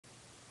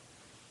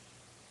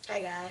Hi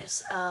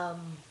guys,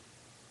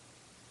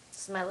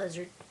 this is my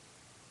lizard.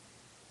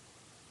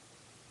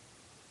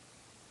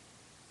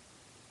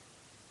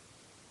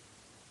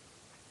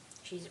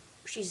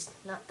 She's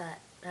not that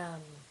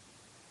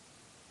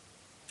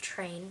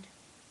trained.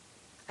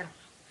 I don't know.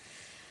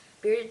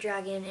 Bearded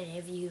dragon, any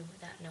of you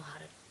that know how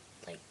to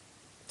like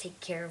take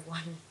care of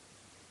one,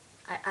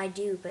 I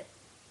do, but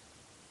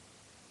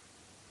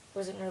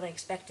wasn't really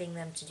expecting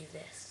them to do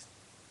this.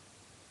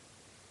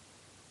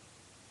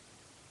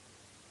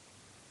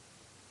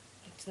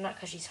 It's not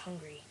because she's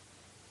hungry.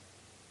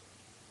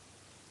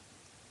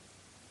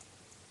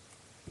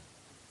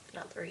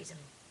 Not the reason.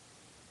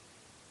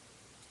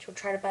 She'll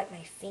try to bite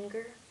my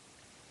finger.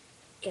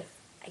 If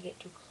I get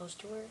too close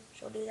to her,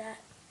 she'll do that.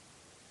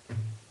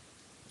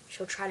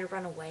 She'll try to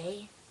run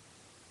away.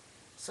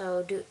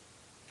 So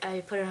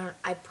I put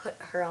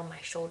her on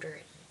my shoulder.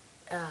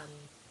 And,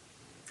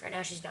 right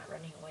now she's not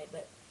running away,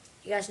 but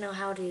you guys know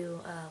how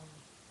to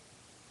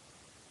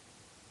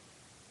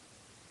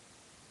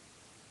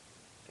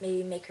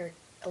maybe make her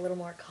a little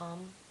more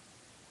calm.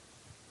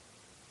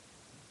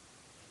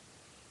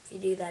 If you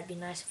do, that'd be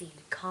nice if you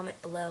could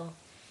comment below.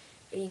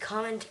 If you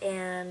comment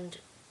and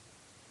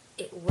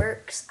it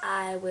works,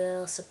 I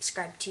will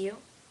subscribe to you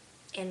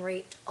and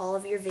rate all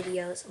of your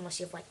videos, unless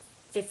you have like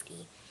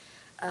 50.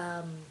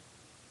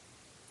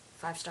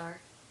 5-star.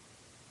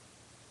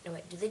 No,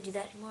 wait, do they do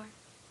that anymore?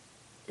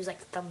 It was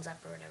like thumbs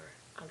up or whatever.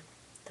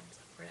 Thumbs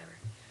up or whatever.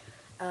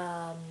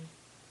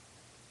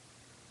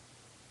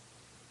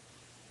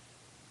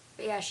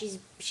 But yeah, she's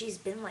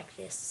been like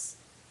this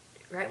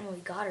right when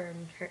we got her,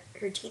 and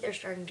her teeth are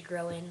starting to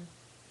grow in.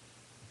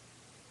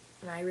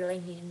 And I really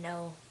need to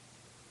know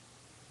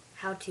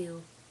how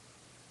to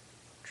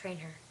train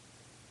her.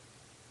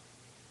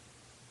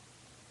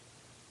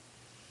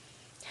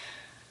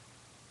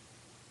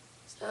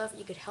 So if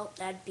you could help,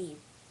 that'd be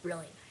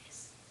really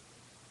nice.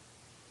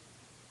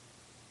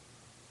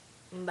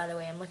 And by the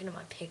way, I'm looking at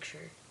my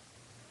picture.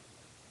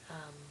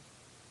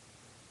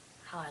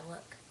 How I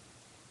look.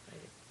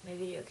 My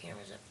video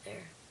camera's up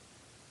there.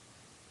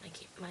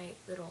 My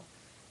little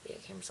video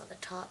camera's on the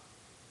top.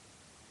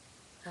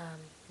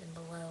 And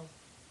below,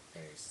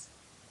 there's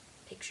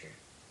a picture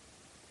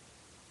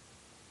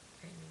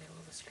right in the middle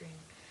of the screen.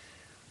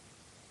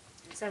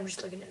 So I'm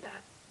just looking at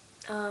that.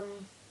 Yeah,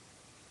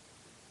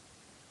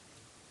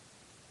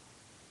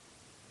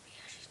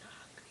 she's not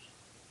hungry.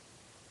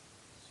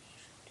 She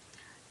shouldn't do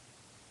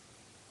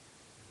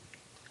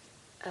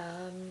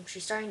that.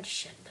 She's starting to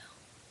shed though.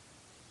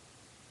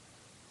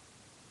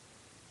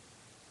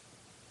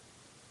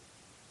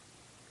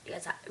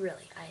 Because I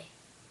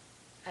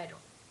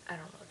don't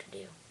know what to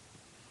do.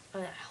 I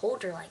mean, I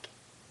hold her like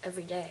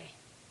every day.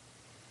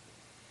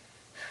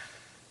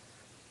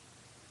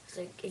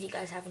 So if you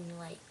guys have any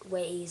like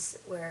ways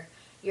where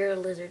your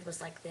lizard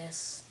was like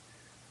this,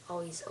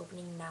 always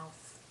opening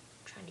mouth,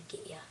 trying to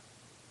get ya,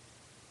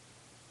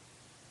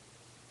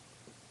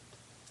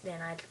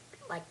 then I'd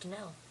like to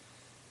know.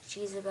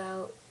 She's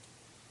about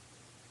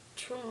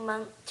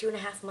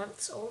 2.5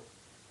 months old.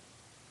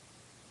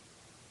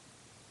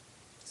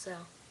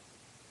 So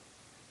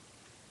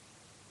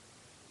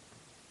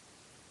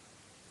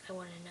I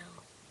want to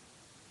know.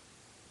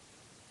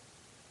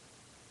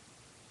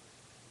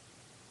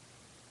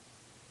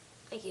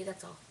 Thank you,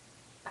 that's all.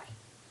 Bye.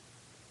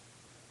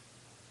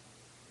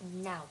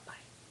 Now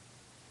bye.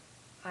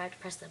 I have to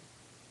press the